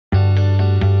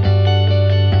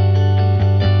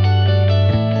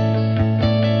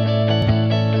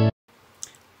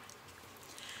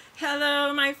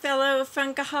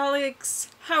Hello, Funkoholics.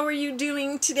 How are you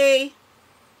doing today?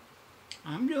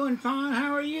 I'm doing fine.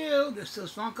 How are you? This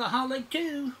is Funkoholic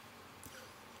too.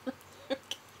 Okay.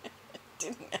 I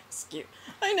didn't ask you.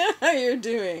 I know how you're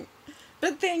doing.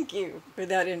 But thank you for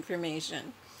that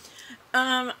information.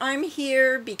 I'm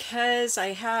here because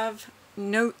I have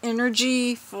no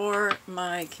energy for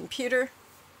my computer.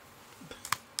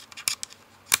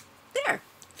 There.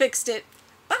 Fixed it.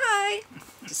 Bye.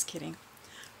 Just kidding.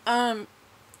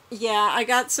 Yeah, I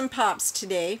got some pops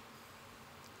today.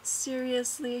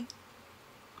 Seriously.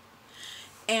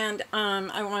 And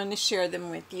I wanted to share them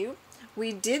with you.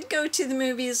 We did go to the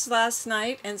movies last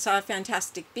night and saw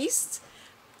Fantastic Beasts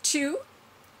 2.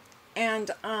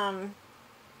 And I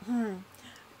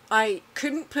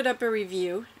couldn't put up a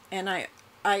review, and I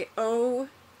owe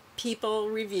people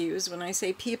reviews. When I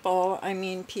say people, I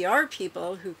mean PR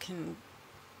people who can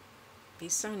be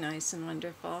so nice and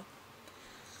wonderful,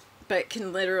 but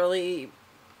can literally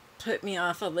put me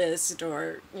off a list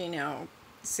or, you know,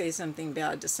 say something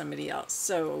bad to somebody else.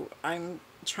 So I'm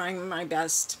trying my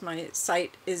best. My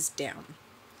site is down.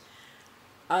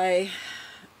 I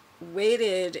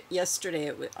waited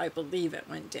yesterday. I believe it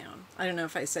went down. I don't know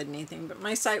if I said anything, but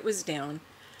my site was down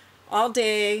all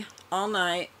day, all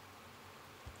night.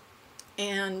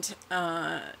 And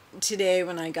today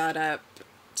when I got up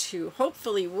to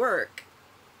hopefully work,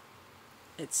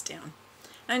 it's down.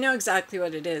 I know exactly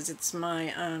what it is. It's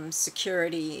my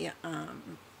security,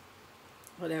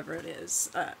 whatever it is,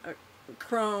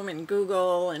 Chrome and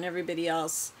Google and everybody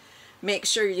else. Make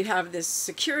sure you have this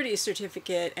security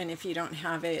certificate, and if you don't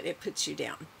have it, it puts you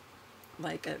down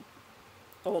like an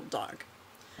old dog.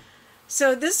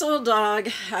 So this old dog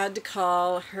had to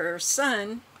call her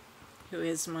son, who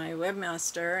is my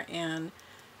webmaster and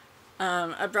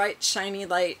a bright shiny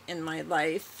light in my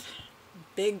life.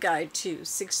 Big guy too,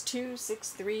 6'2",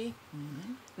 6'3",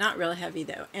 not real heavy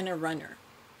though, and a runner.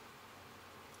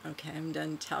 Okay, I'm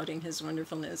done touting his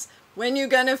wonderfulness. When you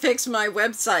gonna fix my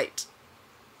website?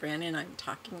 Brandon, I'm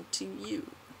talking to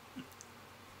you.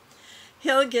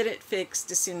 He'll get it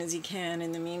fixed as soon as he can.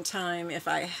 In the meantime, if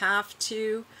I have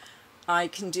to, I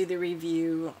can do the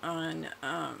review on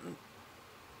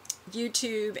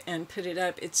YouTube and put it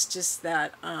up. It's just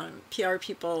that PR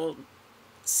people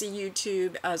see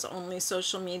YouTube as only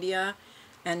social media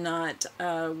and not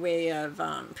a way of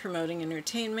promoting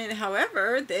entertainment.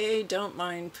 However, they don't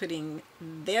mind putting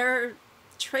their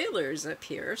trailers up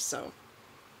here, so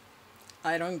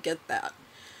I don't get that.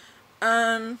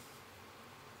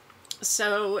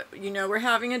 So, you know, we're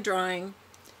having a drawing.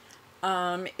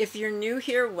 If you're new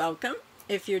here, welcome.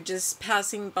 If you're just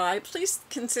passing by, please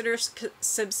consider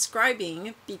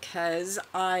subscribing because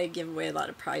I give away a lot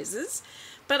of prizes.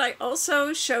 But I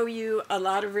also show you a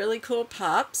lot of really cool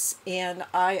pops, and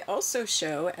I also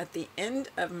show at the end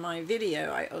of my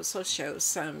video, I also show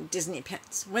some Disney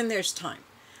pins when there's time.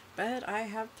 But I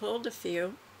have pulled a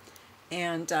few,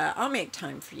 and I'll make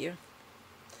time for you.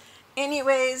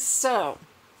 Anyways, so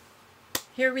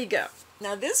here we go.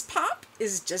 Now this pop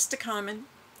is just a common,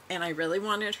 and I really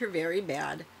wanted her very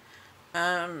bad.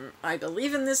 I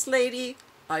believe in this lady.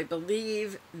 I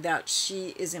believe that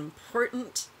she is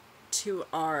important to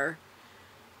our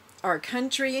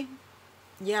country.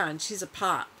 Yeah, and she's a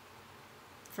pop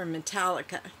from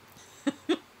Metallica.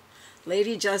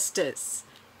 Lady Justice.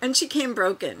 And she came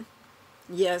broken.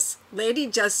 Yes, Lady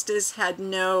Justice had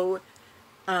no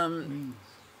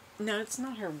no, it's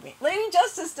not her wing. Lady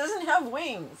Justice doesn't have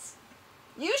wings.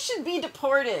 You should be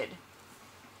deported.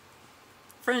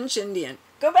 French Indian.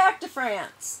 Go back to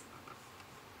France.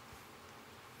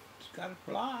 It's gotta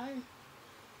fly.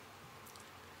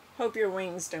 Hope your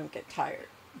wings don't get tired.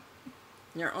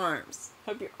 Your arms.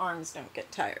 Hope your arms don't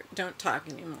get tired. Don't talk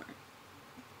anymore.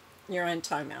 You're on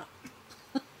timeout.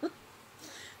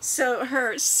 So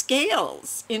her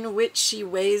scales in which she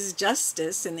weighs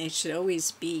justice, and they should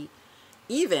always be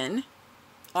even,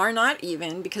 are not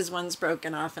even because one's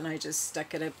broken off, and I just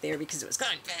stuck it up there because it was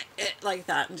going like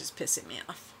that and just pissing me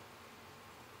off.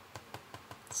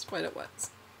 That's what it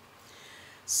was.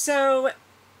 So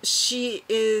she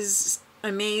is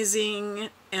amazing,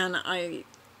 and I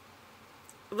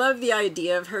love the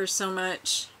idea of her so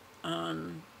much.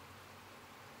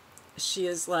 She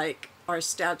is like our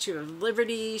Statue of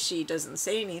Liberty. She doesn't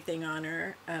say anything on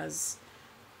her as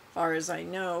far as I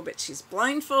know, but she's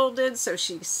blindfolded, so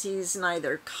she sees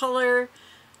neither color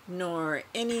nor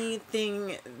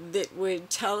anything that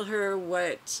would tell her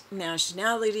what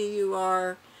nationality you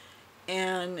are,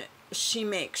 and she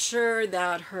makes sure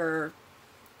that her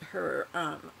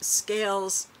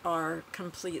scales are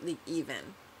completely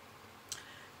even.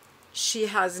 She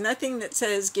has nothing that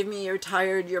says, give me you're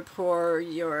tired, you're poor,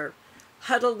 you're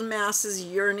huddled masses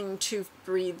yearning to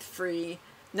breathe free.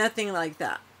 Nothing like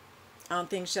that. I don't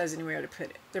think she has anywhere to put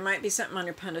it. There might be something on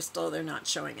her pedestal. They're not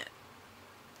showing it.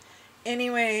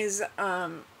 Anyways,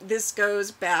 this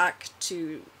goes back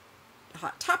to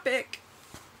Hot Topic.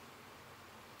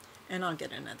 And I'll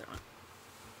get another one.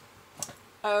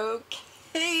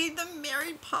 Okay, the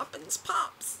Mary Poppins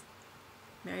Pops.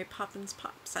 Mary Poppins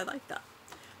Pops, I like that.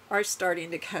 Are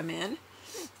starting to come in.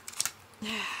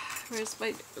 Where's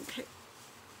my, okay.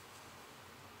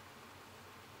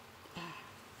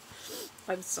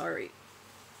 I'm sorry.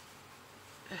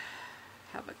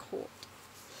 Have a cold.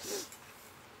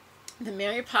 The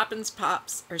Mary Poppins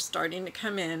Pops are starting to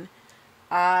come in.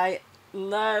 I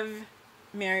love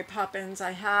Mary Poppins.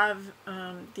 I have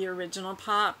the original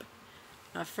pop.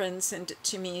 A friend sent it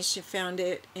to me. She found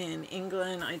it in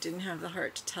England. I didn't have the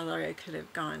heart to tell her. I could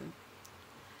have gone,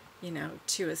 you know,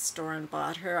 to a store and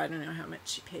bought her. I don't know how much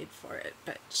she paid for it,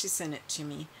 but she sent it to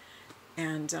me.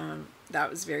 And that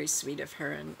was very sweet of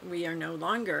her. And we are no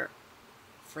longer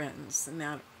friends. And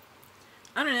that,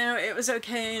 I don't know, it was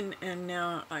okay. And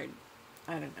now I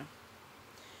don't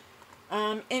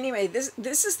know. Anyway,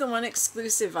 this is the one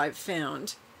exclusive I've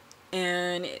found.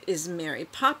 And it is Mary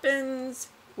Poppins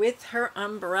with her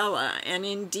umbrella. And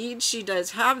indeed, she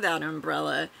does have that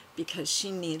umbrella because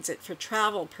she needs it for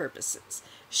travel purposes.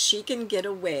 She can get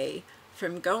away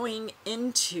from going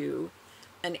into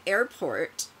an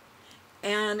airport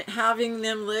and having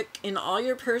them look in all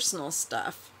your personal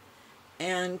stuff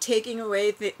and taking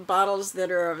away the bottles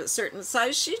that are of a certain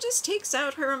size. She just takes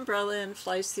out her umbrella and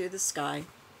flies through the sky.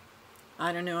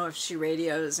 I don't know if she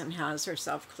radios and has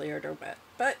herself cleared or what,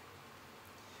 but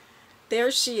there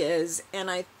she is.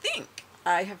 And I think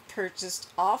I have purchased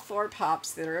all 4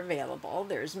 pops that are available.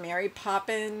 There's Mary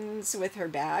Poppins with her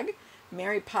bag,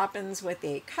 Mary Poppins with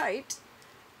a kite,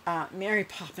 Mary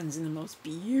Poppins in the most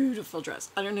beautiful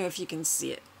dress. I don't know if you can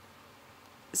see it.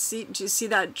 Do you see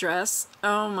that dress?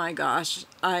 Oh my gosh.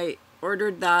 I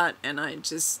ordered that and I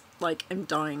just like am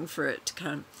dying for it to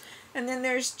come. And then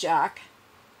there's Jack,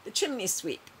 the chimney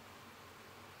sweep.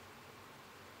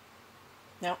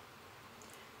 No.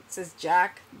 It says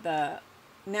Jack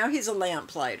now he's a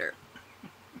lamplighter.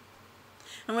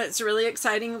 And what's really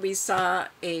exciting, we saw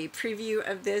a preview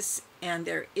of this and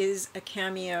there is a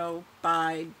cameo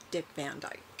by Dick Van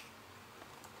Dyke.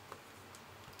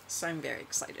 So I'm very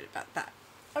excited about that.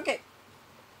 Okay.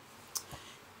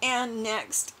 And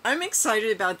next, I'm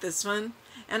excited about this one.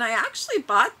 And I actually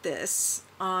bought this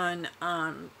on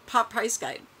Pop Price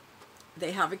Guide.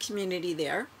 They have a community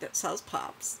there that sells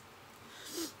pops.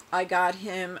 I got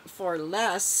him for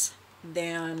less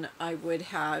than I would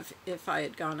have if I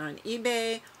had gone on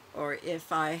eBay or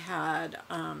if I had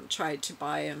tried to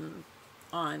buy him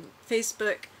on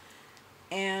Facebook.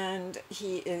 And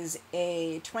he is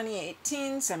a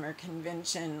 2018 Summer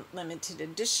Convention limited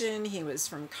edition. He was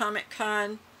from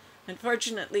Comic-Con.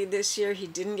 Unfortunately, this year he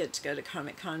didn't get to go to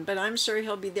Comic-Con, but I'm sure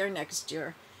he'll be there next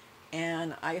year.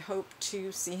 And I hope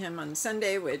to see him on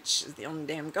Sunday, which is the only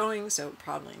day I'm going, so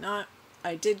probably not.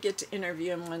 I did get to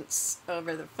interview him once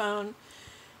over the phone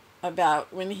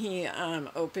about when he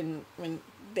opened, when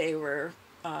they were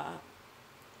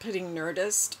putting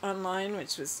Nerdist online,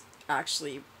 which was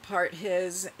actually part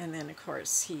his, and then of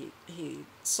course he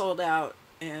sold out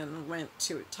and went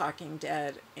to Talking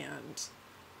Dead, and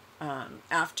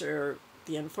after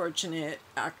the unfortunate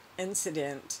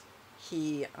incident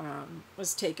he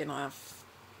was taken off,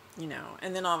 you know,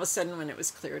 and then all of a sudden when it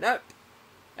was cleared up,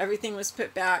 everything was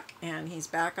put back and he's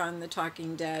back on the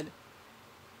Talking Dead,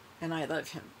 and I love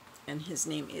him. And his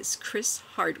name is Chris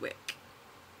Hardwick,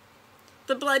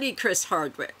 the bloody Chris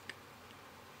Hardwick.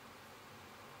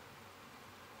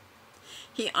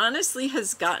 He honestly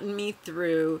has gotten me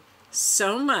through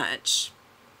so much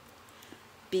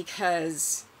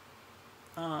because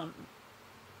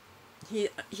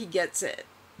he gets it.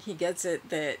 He gets it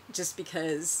that just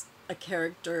because a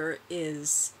character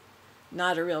is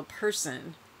not a real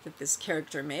person, that this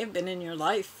character may have been in your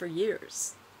life for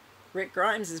years. Rick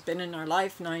Grimes has been in our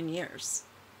life 9 years.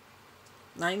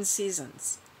 9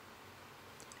 seasons.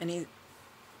 And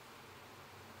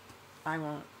I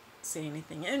won't say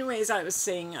anything. Anyways, I was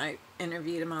saying I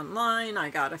interviewed him online. I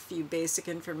got a few basic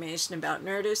information about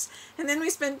Nerdist. And then we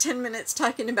spent 10 minutes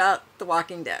talking about The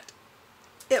Walking Dead.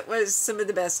 It was some of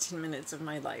the best 10 minutes of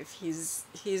my life. He's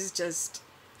just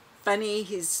funny.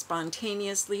 He's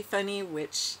spontaneously funny,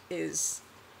 which is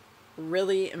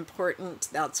really important.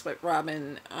 That's what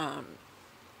Robin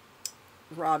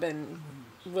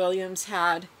Williams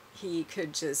had. He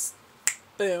could just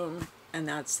boom, and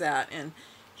that's that. And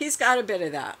he's got a bit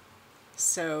of that.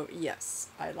 So yes,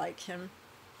 I like him.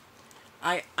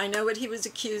 I know what he was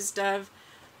accused of.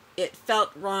 It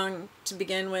felt wrong to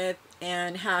begin with,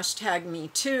 and hashtag me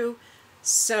too.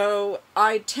 So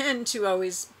I tend to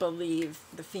always believe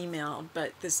the female,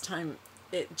 but this time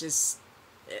it just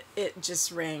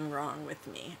rang wrong with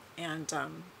me, and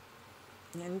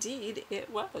indeed it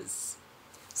was.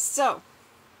 So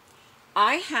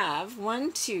I have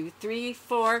 1, 2, 3,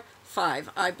 4, 5.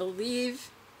 I believe,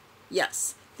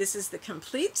 yes, this is the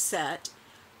complete set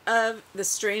of the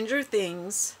Stranger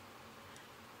Things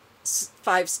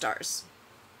 5 stars.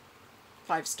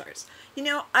 5 stars. You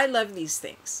know, I love these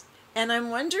things. And I'm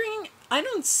wondering, I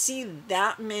don't see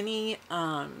that many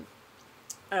of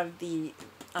the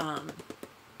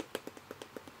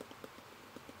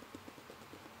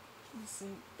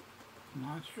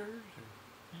monsters?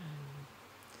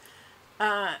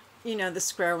 You know, the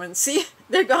square ones. See,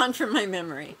 they're gone from my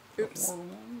memory. Oops. The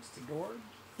ones, the Dorbs?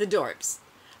 The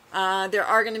Dorbs. There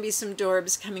are going to be some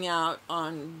Dorbs coming out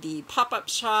on the pop-up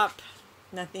shop.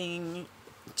 Nothing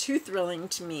too thrilling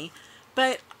to me,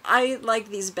 but I like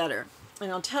these better,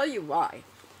 and I'll tell you why.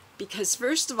 Because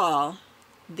first of all,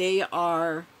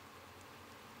 they're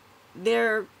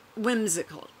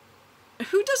whimsical.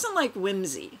 Who doesn't like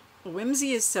whimsy?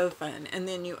 Whimsy is so fun. And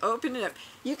then you open it up.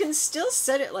 You can still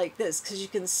set it like this because you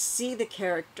can see the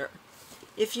character.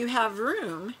 If you have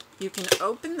room, you can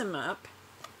open them up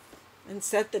and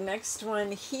set the next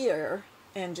one here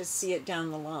and just see it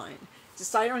down the line.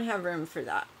 Just I don't have room for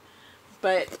that.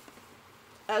 But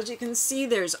as you can see,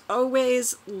 there's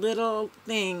always little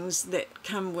things that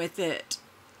come with it.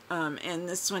 And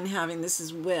this one this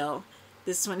is Will.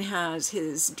 This one has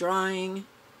his drawing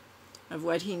of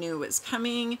what he knew was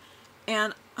coming.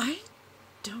 And I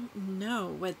don't know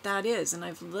what that is. And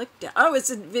I've looked at, oh, it's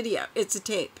a video. It's a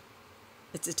tape.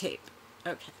 It's a tape.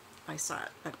 Okay, I saw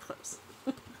it up close.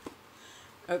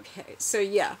 Okay, so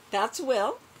yeah, that's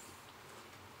Will.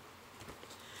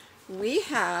 We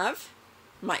have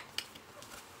Mike.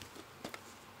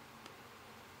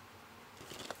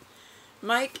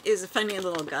 Mike is a funny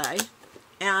little guy,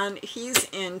 and he's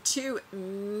in 2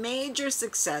 major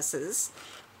successes.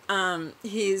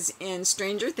 He's in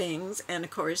Stranger Things, and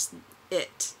of course,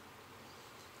 It.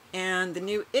 And the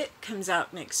new It comes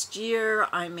out next year.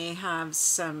 I may have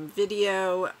some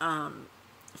video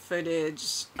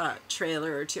footage,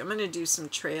 trailer or 2. I'm going to do some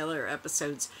trailer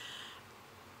episodes.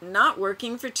 Not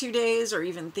working for 2 days, or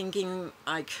even thinking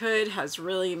I could, has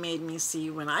really made me see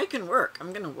when I can work,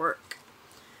 I'm going to work.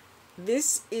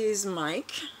 This is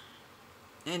Mike,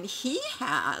 and he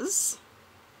has,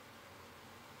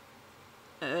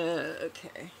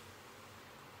 okay,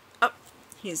 oh,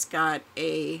 he's got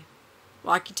a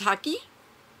walkie-talkie,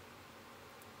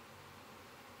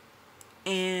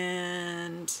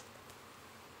 and,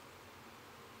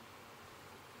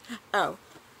 oh,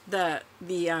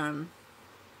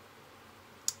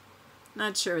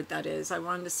 not sure what that is. I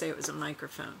wanted to say it was a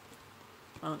microphone.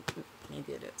 Well,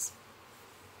 maybe it is.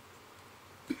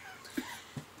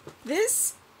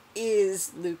 This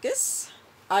is Lucas.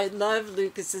 I love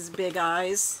Lucas's big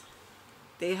eyes.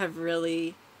 They have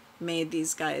really made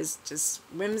these guys just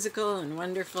whimsical and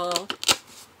wonderful,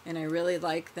 and I really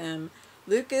like them.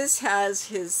 Lucas has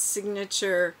his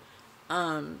signature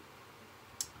Cup?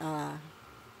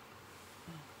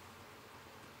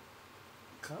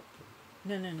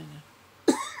 no.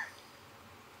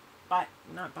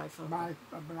 Not bifocal.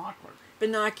 Binoculars.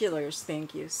 Binoculars,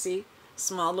 thank you. See?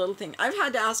 Small little thing. I've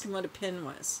had to ask him what a pin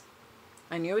was.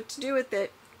 I knew what to do with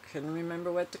it. Couldn't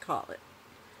remember what to call it.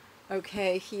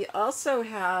 Okay, he also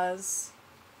has...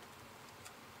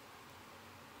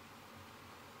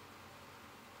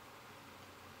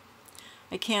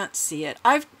 I can't see it.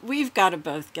 We've got to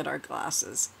both get our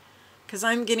glasses, because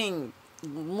I'm getting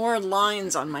more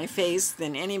lines on my face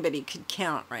than anybody could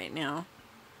count right now.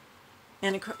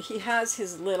 And of course, he has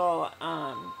his little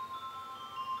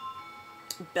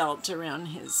belt around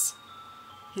his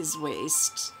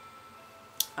waist.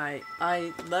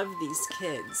 I love these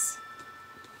kids.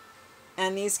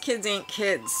 And these kids ain't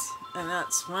kids. And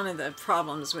that's one of the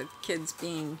problems with kids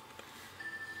being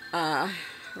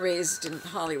raised in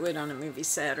Hollywood on a movie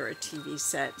set or a TV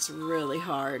set. It's really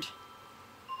hard.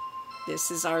 This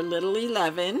is our little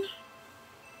 11.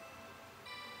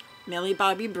 Millie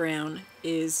Bobby Brown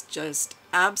is just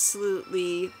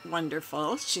absolutely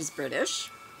wonderful. She's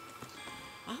British.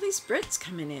 All these Brits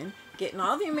coming in, getting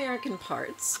all the American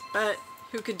parts, but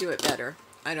who could do it better?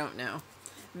 I don't know.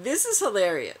 This is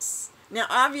hilarious. Now,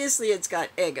 obviously, it's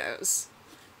got Eggos,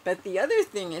 but the other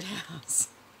thing it has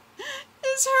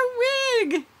is her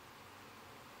wig.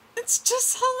 It's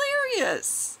just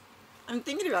hilarious. I'm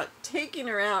thinking about taking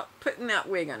her out, putting that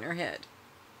wig on her head.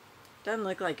 Doesn't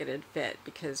look like it'd fit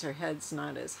because her head's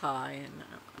not as high, and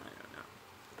I don't know.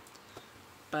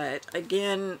 But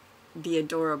again, the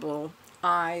adorable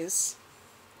eyes.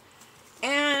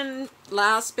 And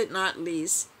last but not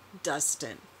least,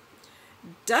 Dustin.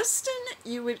 Dustin,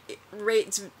 you would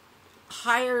rate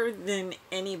higher than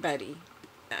anybody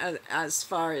as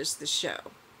far as the show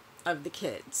of the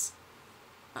kids.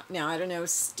 Now, I don't know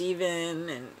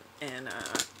Steven and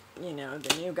you know,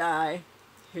 the new guy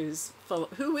who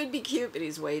would be cute, but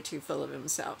he's way too full of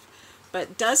himself.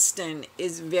 But Dustin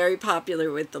is very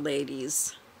popular with the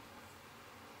ladies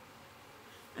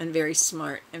and very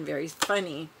smart and very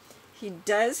funny. He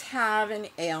does have an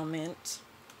ailment,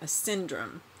 a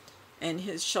syndrome, and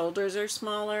his shoulders are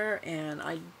smaller, and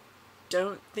I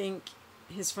don't think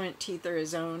his front teeth are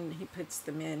his own. He puts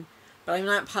them in, but I'm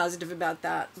not positive about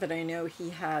that. But I know he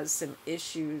has some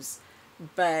issues.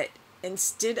 But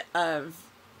instead of,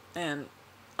 and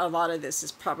a lot of this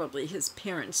is probably his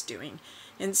parents doing,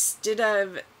 instead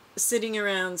of sitting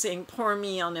around saying, poor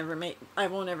me, I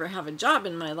won't ever have a job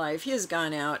in my life, he has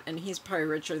gone out, and he's probably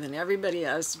richer than everybody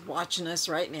else watching us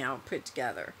right now put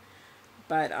together.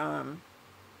 But I'm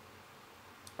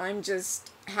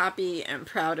just happy and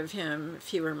proud of him. If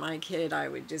he were my kid, I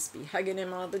would just be hugging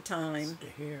him all the time. It's the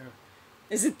hair.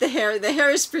 Is it the hair? The hair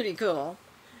is pretty cool.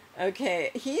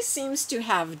 Okay, he seems to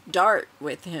have Dart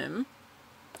with him.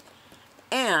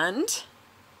 And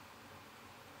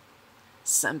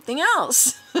something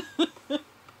else.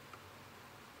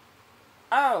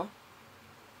 Oh.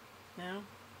 No.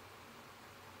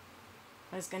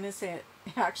 I was going to say it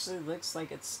actually looks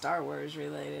like it's Star Wars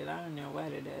related. I don't know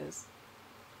what it is.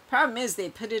 Problem is they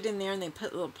put it in there and they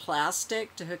put a little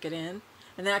plastic to hook it in,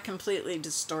 and that completely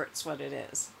distorts what it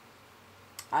is.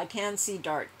 I can see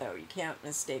Dart though. You can't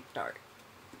mistake Dart.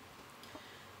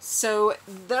 So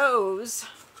those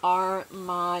are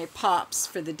my pops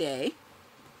for the day.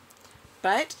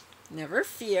 But never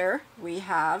fear, we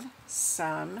have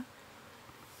some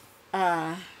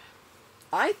I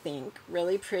think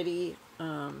really pretty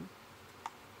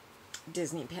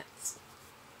Disney pins.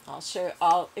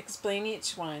 I'll explain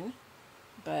each one,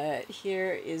 but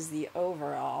here is the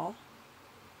overall.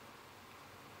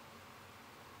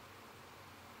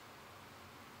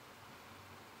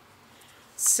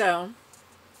 So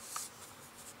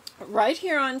right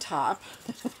here on top,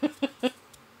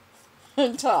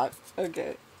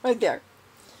 okay, right there.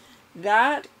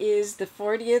 That is the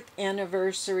 40th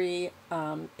anniversary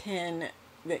pin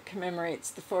that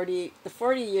commemorates the 40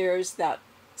 years that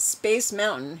Space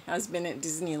Mountain has been at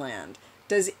Disneyland.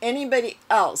 Does anybody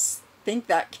else think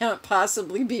that can't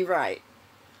possibly be right?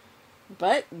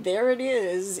 But there it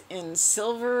is in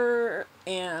silver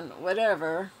and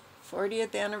whatever,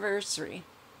 40th anniversary.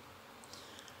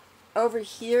 Over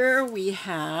here we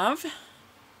have,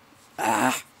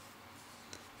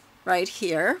 right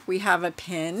here, we have a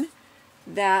pin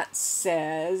that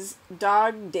says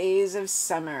Dog Days of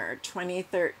Summer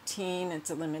 2013. It's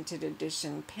a limited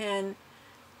edition pin,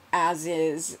 as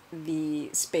is the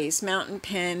Space Mountain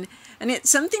pin. And it's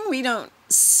something we don't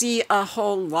see a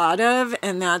whole lot of,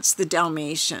 and that's the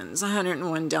Dalmatians,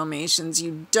 101 Dalmatians.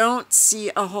 You don't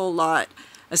see a whole lot,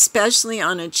 especially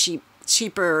on a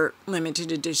cheaper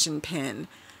limited edition pin.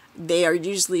 They are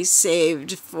usually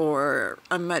saved for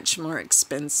a much more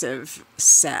expensive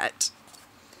set.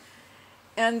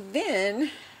 And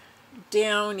then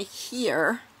down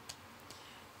here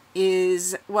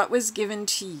is what was given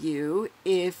to you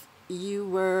if you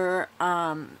were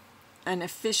an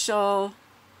official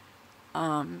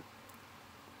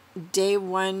day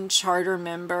one charter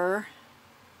member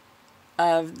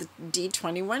of the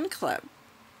D21 Club.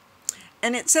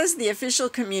 And it says the official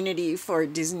community for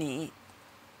Disney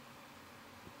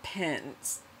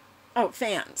pins. Oh,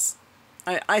 fans.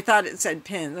 I thought it said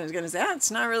pins. I was going to say, that's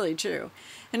not really true.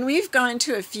 And we've gone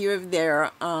to a few of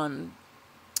their, what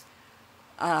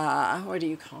do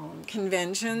you call them,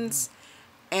 conventions.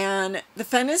 And the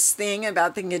funnest thing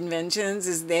about the conventions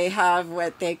is they have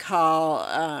what they call,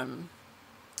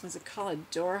 is it called a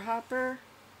door hopper?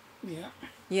 Yeah.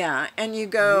 Yeah, and you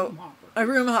go, Room hopper. a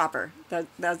room hopper,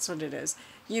 that's what it is.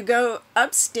 You go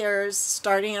upstairs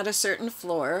starting at a certain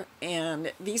floor,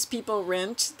 and these people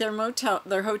rent their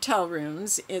hotel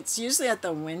rooms. It's usually at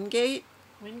the Wingate?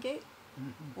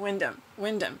 Mm-hmm.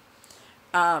 Wyndham.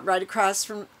 Right across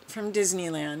from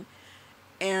Disneyland.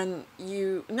 And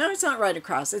no, it's not right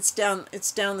across. It's down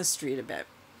the street a bit.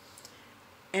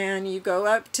 And you go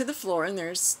up to the floor, and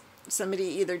there's somebody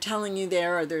either telling you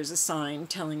there, or there's a sign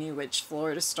telling you which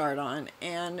floor to start on,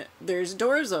 and there's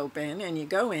doors open, and you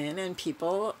go in, and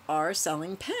people are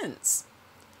selling pins.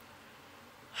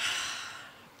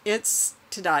 It's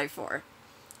to die for.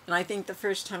 And I think the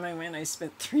first time I went, I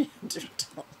spent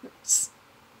 $300.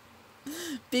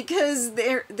 Because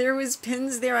there was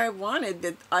pins there I wanted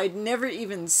that I'd never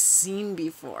even seen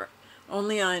before.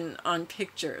 Only on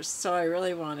pictures. So I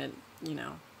really wanted, you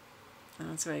know,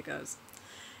 that's the way it goes.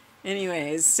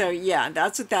 Anyways, so yeah,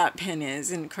 that's what that pin is.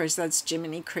 And of course, that's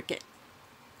Jiminy Cricket.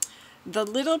 The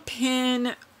little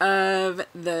pin of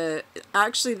the,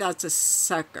 actually that's a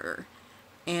sucker.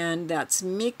 And that's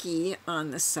Mickey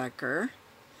on the sucker.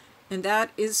 And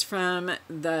that is from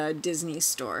the Disney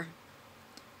store.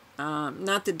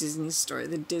 Not the Disney store,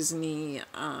 the Disney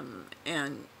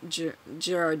and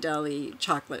Girardelli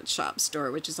chocolate shop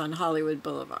store, which is on Hollywood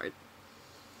Boulevard.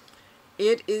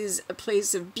 It is a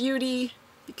place of beauty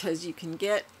because you can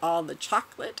get all the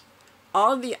chocolate,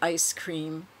 all the ice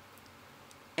cream,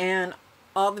 and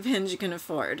all the pins you can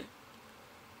afford.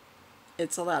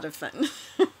 It's a lot of fun.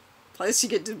 Plus you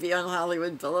get to be on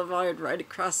Hollywood Boulevard right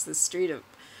across the street of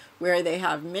where they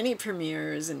have many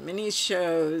premieres and many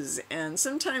shows, and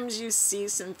sometimes you see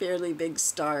some fairly big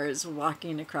stars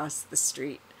walking across the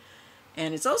street.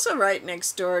 And it's also right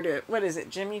next door to, what is it,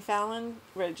 Jimmy Fallon?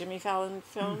 Where Jimmy Fallon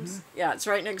films? Mm-hmm. Yeah, it's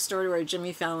right next door to where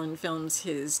Jimmy Fallon films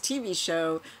his TV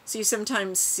show. So you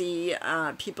sometimes see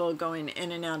people going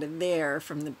in and out of there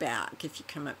from the back if you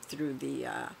come up through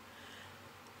the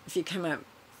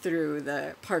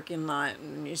parking lot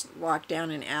and you walk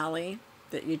down an alley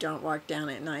that you don't walk down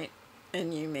at night,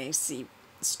 and you may see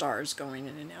stars going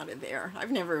in and out of there. I've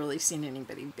never really seen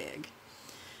anybody big.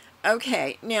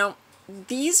 Okay, now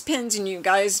these pins, and you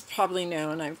guys probably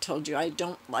know, and I've told you, I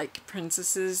don't like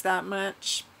princesses that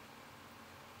much,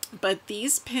 but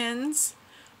these pins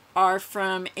are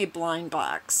from a blind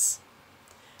box.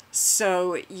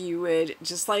 So you would,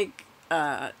 just like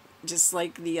the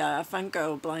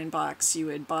Funko blind box, you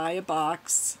would buy a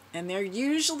box, and they're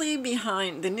usually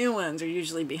behind, the new ones are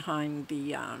usually behind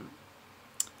the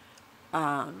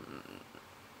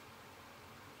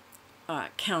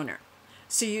counter.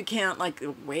 So you can't like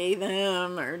weigh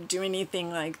them or do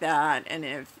anything like that. And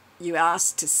if you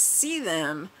ask to see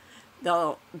them,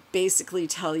 they'll basically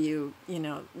tell you, you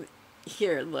know,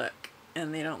 here, look,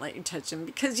 and they don't let you touch them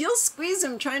because you'll squeeze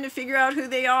them trying to figure out who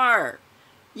they are.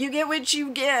 You get what you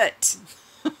get.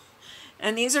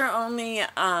 And these are only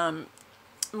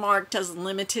marked as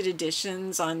limited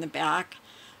editions on the back.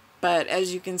 But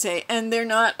as you can say, and they're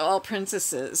not all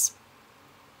princesses.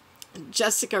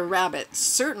 Jessica Rabbit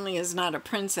certainly is not a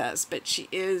princess, but she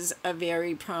is a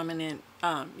very prominent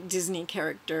Disney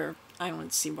character. I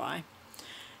don't see why.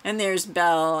 And there's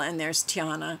Belle and there's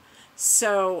Tiana.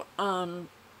 So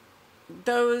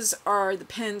those are the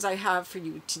pins I have for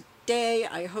you today.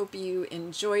 I hope you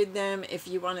enjoyed them. If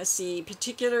you want to see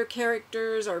particular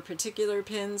characters or particular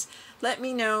pins, let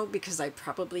me know because I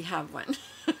probably have one.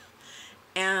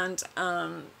 And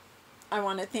I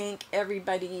want to thank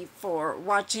everybody for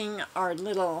watching our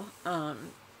little, why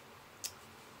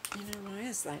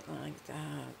is that like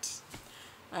that?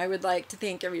 I would like to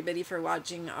thank everybody for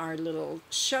watching our little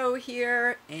show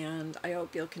here, and I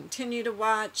hope you'll continue to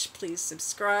watch. Please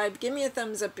subscribe. Give me a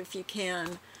thumbs up if you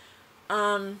can.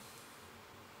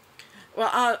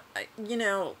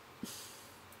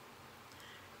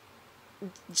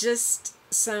 Just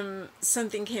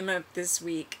something came up this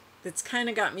week that's kind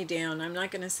of got me down. I'm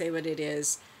not going to say what it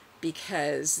is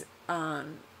because,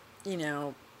 you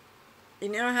know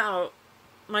how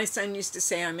my son used to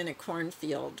say I'm in a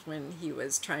cornfield when he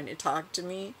was trying to talk to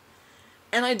me,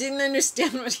 and I didn't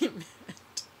understand what he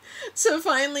meant. So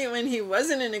finally, when he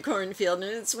wasn't in a cornfield,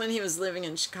 and it's when he was living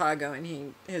in Chicago,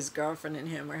 and his girlfriend and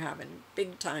him were having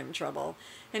big time trouble,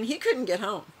 and he couldn't get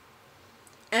home.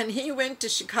 And he went to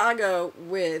Chicago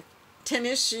with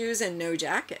tennis shoes and no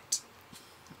jacket.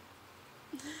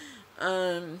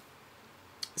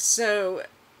 So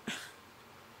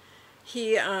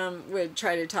he would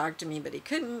try to talk to me, but he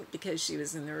couldn't because she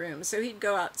was in the room. So he'd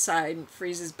go outside and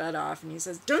freeze his butt off, and he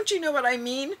says, "Don't you know what I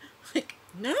mean?" Like,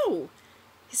 no.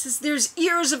 He says, "There's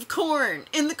ears of corn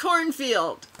in the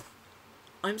cornfield."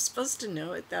 I'm supposed to know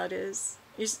what that is.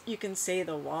 You can say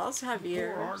the walls have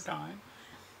ears. For our time.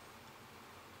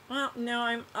 Well,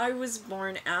 no, I was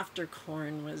born after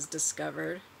corn was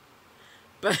discovered.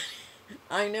 But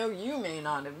I know you may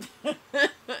not have been.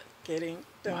 Kidding.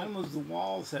 Mine was the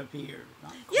walls have ears.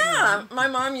 Yeah, my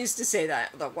mom used to say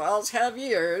that. The walls have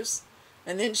ears.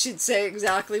 And then she'd say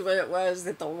exactly what it was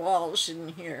that the walls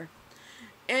shouldn't hear.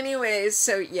 Anyways,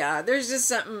 so yeah, there's just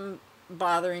something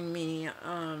bothering me.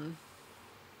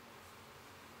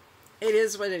 It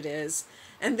is what it is.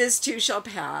 And this too shall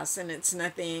pass, and it's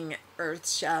nothing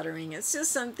earth-shattering. It's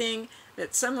just something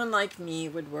that someone like me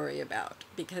would worry about,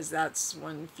 because that's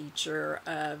one feature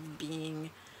of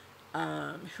being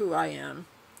who I am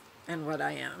and what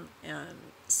I am. And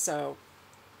so,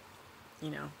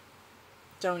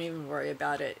 don't even worry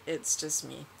about it. It's just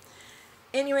me.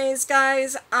 Anyways,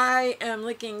 guys, I am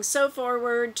looking so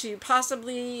forward to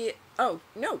possibly... Oh,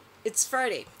 no, it's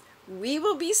Friday. We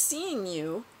will be seeing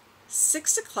you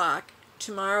 6 o'clock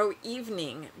tomorrow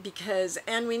evening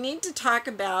and we need to talk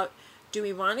about, do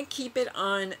we want to keep it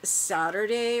on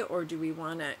Saturday or do we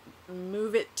want to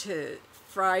move it to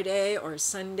Friday or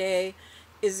Sunday?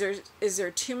 Is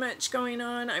there too much going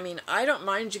on? I mean, I don't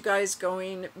mind you guys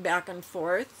going back and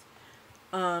forth.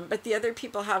 But the other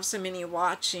people have so many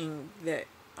watching that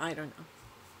I don't know.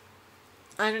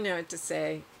 I don't know what to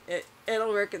say.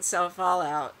 It'll work itself all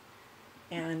out,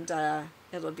 and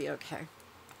it'll be okay.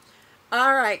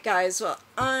 All right, guys. Well,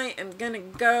 I am gonna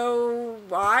go.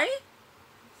 Why?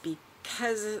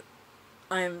 Because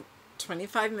I'm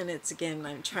 25 minutes again.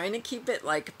 I'm trying to keep it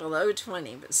like below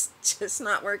 20, but it's just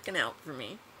not working out for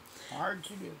me. Hard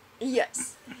to do.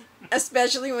 Yes,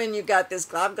 especially when you got this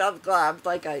glob glob glob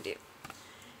like I do.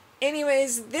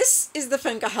 Anyways, this is the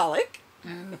Funkoholic.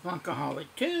 And the Funkoholic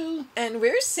too. And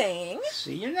we're saying...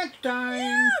 See you next time.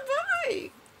 Yeah, bye.